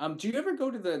 Do you ever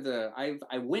go to the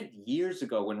I went years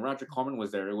ago when Roger Corman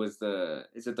was there. It was the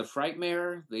is it the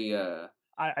Frightmare? The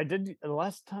I did the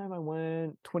last time I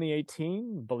went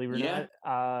 2018. Believe it or yeah.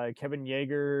 not, Kevin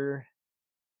Yeager,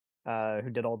 who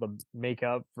did all the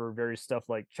makeup for various stuff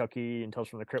like Chucky and Tales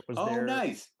from the Crypt, was Oh, there.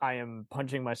 nice. I am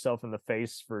punching myself in the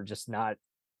face for just not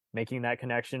making that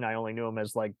connection. I only knew him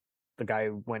as like the guy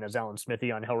who went as Alan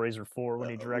Smithy on Hellraiser 4 when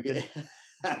he directed.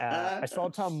 I saw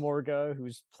Tom Morga,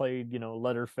 who's played,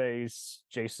 Leatherface,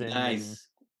 Jason, and Nice.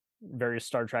 various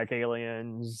Star Trek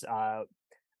aliens.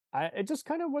 It just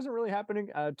kind of wasn't really happening.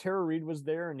 Tara Reid was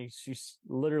there, and she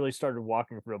literally started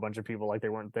walking through a bunch of people like they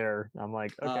weren't there. I'm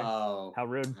like, okay, Oh, how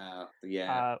rude.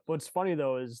 yeah. What's funny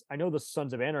though is I know the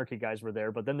Sons of Anarchy guys were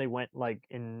there, but then they went like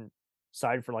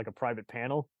inside for like a private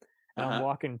panel, and I'm Uh-huh.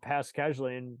 walking past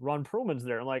casually, and Ron Perlman's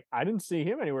there. I'm like, I didn't see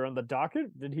him anywhere on the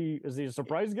docket. Did he? Is he a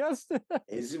surprise guest?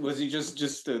 Was he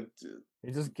just a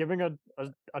He's just giving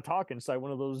a talk inside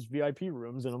one of those VIP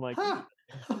rooms, and I'm like, huh?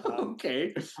 uh,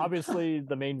 Okay. obviously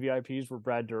the main VIPs were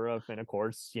Brad Dourif, and of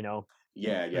course,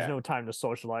 Yeah, there's yeah. no time to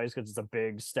socialize because it's a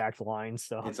big stacked line.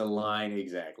 So, It's a line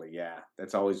exactly. Yeah,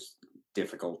 that's always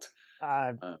difficult.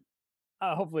 uh,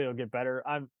 Uh, hopefully it'll get better.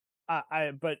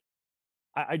 But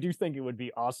I do think it would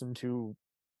be awesome to.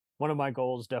 One of my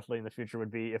goals, definitely in the future,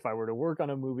 would be if I were to work on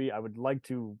a movie, I would like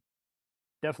to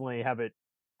definitely have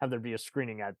there be a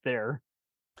screening at there.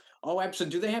 oh,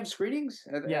 absolutely. Do they have screenings?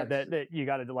 Yeah, that you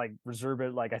got to like reserve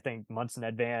it, like I think months in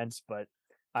advance. But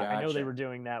I know they Gotcha. were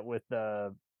doing that with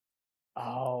the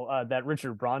that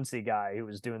Richard Bronson guy who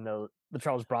was doing the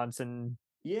Charles Bronson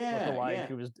Yeah, lookalike. yeah.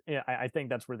 Who was I think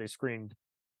that's where they screened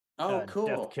Oh, Death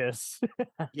cool. Kiss,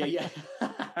 Yeah, yeah.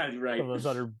 some of Right. those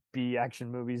other B action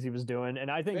movies he was doing.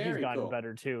 And I think he's Very gotten cool.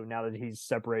 better too now that he's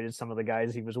separated some of the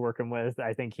guys he was working with.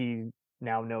 I think he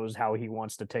now knows how he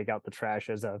wants to take out the trash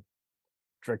as a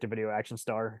direct to video action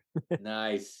star.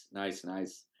 Nice, nice,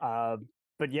 nice. uh,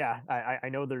 but yeah, I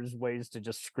know there's ways to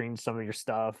just screen some of your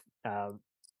stuff.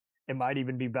 It might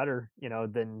even be better,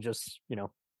 than just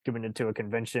giving it to a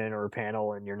convention or a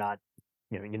panel, and you're not,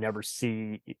 you never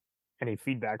see any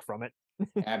feedback from it.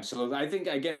 Absolutely. I think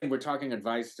again we're talking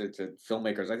advice to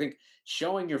filmmakers. I think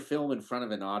showing your film in front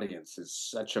of an audience is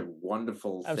such a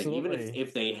wonderful thing. Even if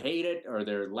Absolutely, they hate it or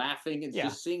they're laughing, it's yeah.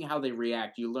 just seeing how they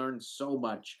react. You learn so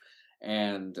much.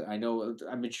 And I know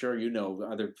I'm sure you know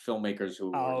other filmmakers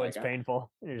who are Oh, like it's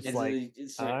painful. You're just like,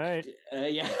 it's all like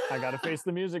right, yeah. I got to face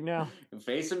the music now.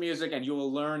 Face the music and you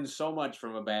will learn so much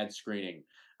from a bad screening.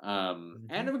 And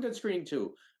Mhm. of a good screening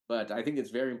too. But I think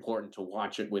it's very important to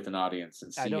watch it with an audience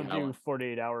and I see don't do how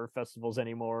 48-hour festivals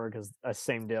anymore because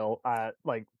same deal.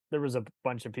 Like there was a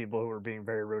bunch of people who were being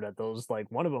very rude at those. Like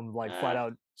one of them, like flat uh,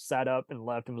 out sat up and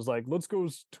left and was like, "Let's go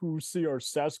to see our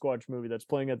Sasquatch movie that's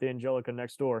playing at the Angelica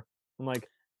next door." I'm like,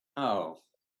 oh,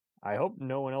 I hope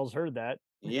no one else heard that.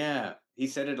 yeah. He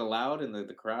said it aloud in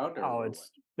the crowd Oh, or what?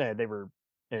 it's they were.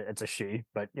 It's a she,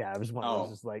 but yeah, it was one of those.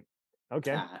 Oh, Just like,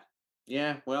 okay, ah.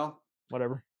 Yeah, well,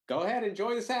 whatever. go ahead,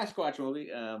 enjoy the Sasquatch movie.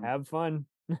 Have fun.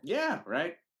 Yeah,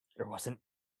 right. There wasn't.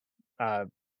 Uh,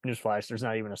 Newsflash: there's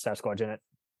not even a Sasquatch in it.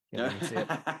 You don't even see it.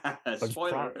 But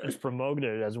Spoiler. it's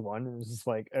promoted as one. It's just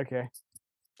like, okay,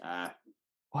 Ah,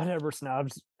 whatever,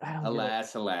 snobs. I don't get it.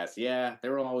 alas, alas. Yeah,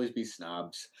 there will always be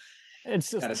snobs.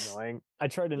 It's just Gotta, annoying. I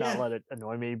try to not yeah, let it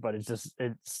annoy me, but it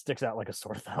sticks out like a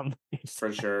sore thumb.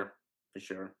 for sure, for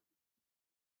sure.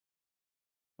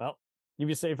 Well, you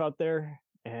be safe out there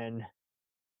and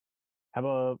have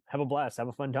a blast. Have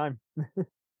a fun time.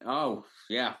 Oh,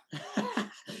 yeah.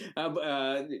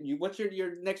 What's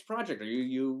your next project? Are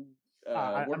you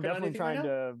I'm working on definitely anything right trying now?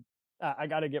 to. I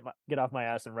got to get off my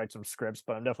ass and write some scripts,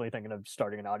 but I'm definitely thinking of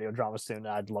starting an audio drama soon.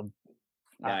 I'd love.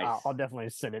 I'll Nice. definitely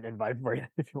send an invite for you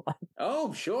if you want.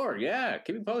 Oh, sure. Yeah,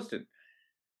 keep me posted.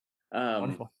 Um,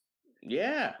 Wonderful.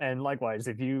 yeah. And likewise,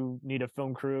 if you need a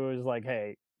film crew, is like,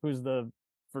 hey, who's the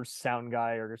first sound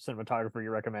guy or cinematographer you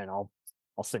recommend? I'll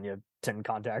send you 10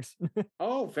 contacts.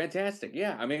 Oh, fantastic.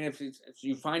 Yeah. I mean, if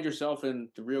you find yourself in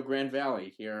the Rio Grande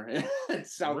Valley here in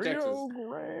South Texas, Rio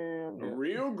Grande. Yeah.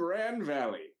 Rio Grande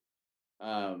Valley.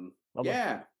 Lovely.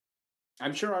 Yeah,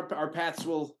 I'm sure our paths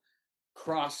will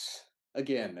cross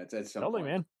again at some Totally, point.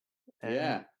 man. And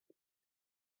Yeah.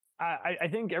 I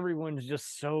think everyone's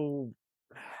just so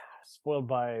spoiled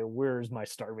by where's my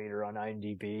star meter on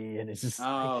IMDb. And it's just like,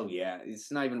 Oh, yeah.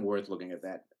 It's not even worth looking at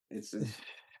that. It's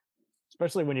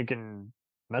especially when you can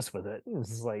mess with it. It's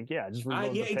just like, yeah, just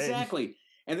reload yeah, the page. exactly.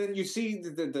 And then you see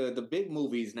the big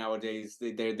movies nowadays.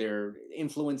 They're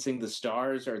influencing the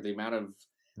stars or the amount of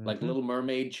like Hmm. Little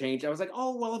Mermaid change. I was like,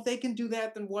 oh well, if they can do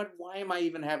that, then what? Why am I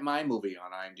even have my movie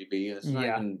on IMDb? It's not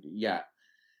Yeah. even. Yeah.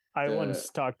 I The once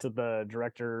talked to the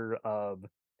director of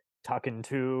Talking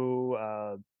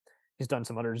To. He's done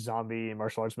some other zombie and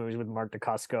martial arts movies with Mark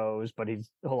Dacascos, but he'll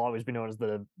always be known as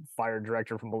the fire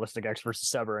director from Ballistic X versus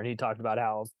Sever. And he talked about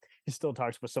how he still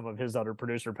talks with some of his other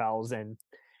producer pals, and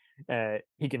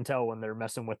he can tell when they're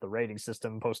messing with the rating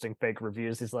system, posting fake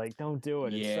reviews. He's like, "Don't do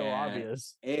it; it's so yeah,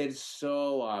 obvious." it's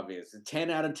so obvious.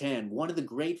 10 out of 10. One of the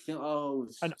great film. Oh,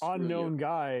 An screw you. unknown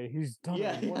guy, he's done a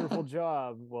Yeah, wonderful yeah.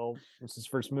 job. Well, it's his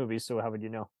first movie, so how would you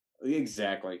know?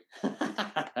 Exactly.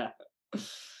 Uh,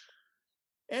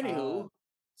 Anywho,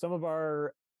 some of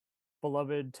our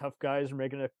beloved tough guys are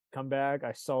making a comeback.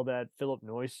 I saw that Philip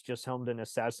Noyce just helmed an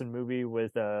assassin movie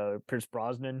with Pierce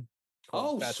Brosnan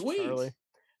called oh Fast sweet. Charlie.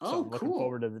 So Oh, I'm looking cool.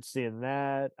 forward to seeing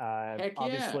that. Heck yeah.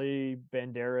 Obviously,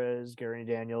 Banderas, Gary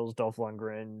Daniels, Dolph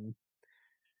Lundgren,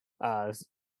 uh,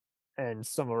 and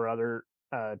some of our other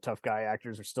tough guy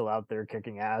actors are still out there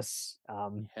kicking ass.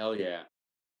 Hell yeah.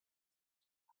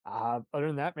 Other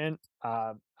than that, man,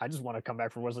 I just want to come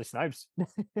back for Wesley Snipes. He's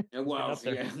getting Well, up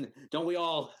there, yeah. Don't we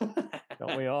all?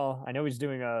 don't we all? I know he's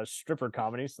doing a stripper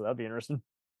comedy, so that'll be interesting.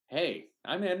 Hey,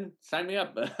 I'm in. Sign me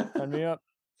up. Sign me up.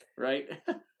 Right?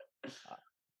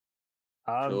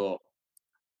 Um, Cool.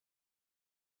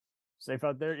 Safe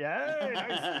out there. Yeah, hey,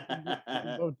 nice.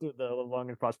 We both do the long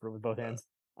and prosper with both hands.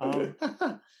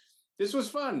 This was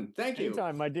fun. Thank you.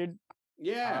 Anytime, my dude.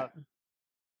 Yeah.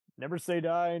 Never say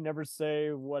die. Never say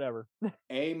whatever.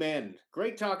 Amen.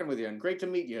 Great talking with you, and great to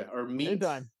meet you or meet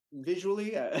Anytime.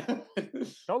 visually.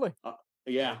 Totally.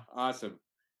 Yeah. Awesome.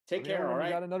 Take care. All We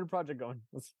right. got another project going.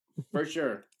 Let's For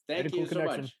sure. Thank you so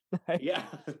much. Yeah.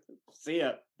 See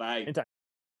ya. Bye. Anytime.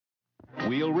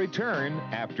 We'll return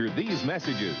after these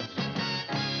messages.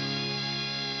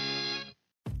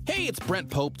 Hey, it's Brent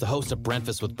Pope, the host of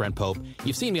Breakfast with Brent Pope.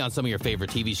 You've seen me on some of your favorite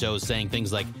TV shows saying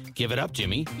things like, "Give it up,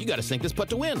 Jimmy. You got to sink this putt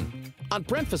to win." On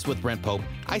Breakfast with Brent Pope,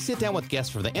 I sit down with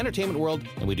guests from the entertainment world,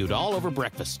 and we do it all over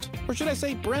breakfast. Or should I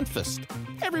say Brentfast?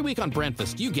 Every week on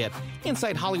Brentfast, you get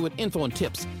inside Hollywood info and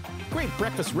tips, great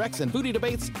breakfast recs and foodie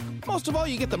debates. Most of all,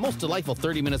 you get the most delightful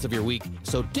 30 minutes of your week.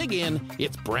 So dig in.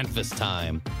 It's Brentfast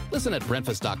time. Listen at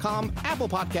Brentfast.com, Apple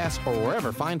Podcasts, or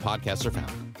wherever fine podcasts are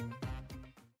found.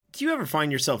 Do you ever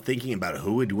find yourself thinking about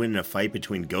who would win in a fight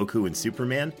between Goku and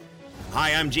Superman?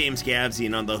 Hi, I'm James Gavsey,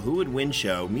 and on the Who Would Win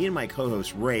show, me and my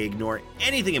co-host Ray ignore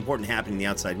anything important happening in the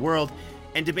outside world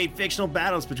and debate fictional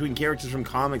battles between characters from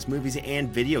comics, movies, and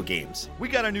video games. We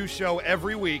got a new show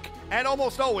every week, and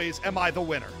almost always am I the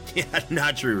winner. Yeah,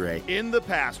 not true, Ray. In the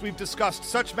past, we've discussed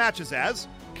such matches as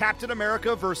Captain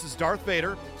America versus Darth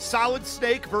Vader, Solid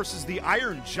Snake versus the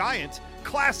Iron Giant,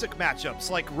 classic matchups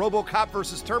like RoboCop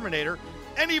versus Terminator,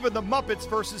 and even the Muppets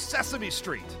versus Sesame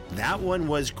Street. That one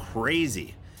was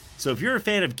crazy. So if you're a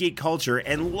fan of geek culture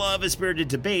and love a spirited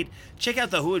debate, check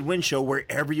out the Who Would Win show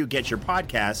wherever you get your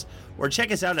podcasts, or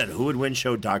check us out at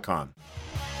whowouldwinshow.com.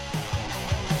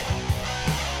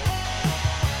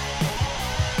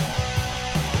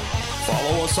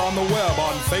 Follow us on the web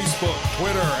on Facebook,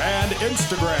 Twitter, and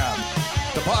Instagram.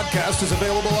 The podcast is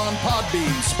available on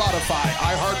Podbean, Spotify,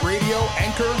 iHeartRadio,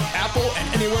 Anchor, Apple, and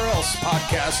anywhere else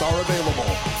podcasts are available.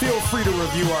 Feel free to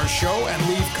review our show and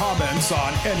leave comments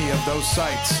on any of those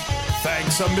sites.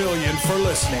 Thanks a million for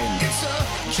listening. It's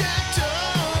a jacked up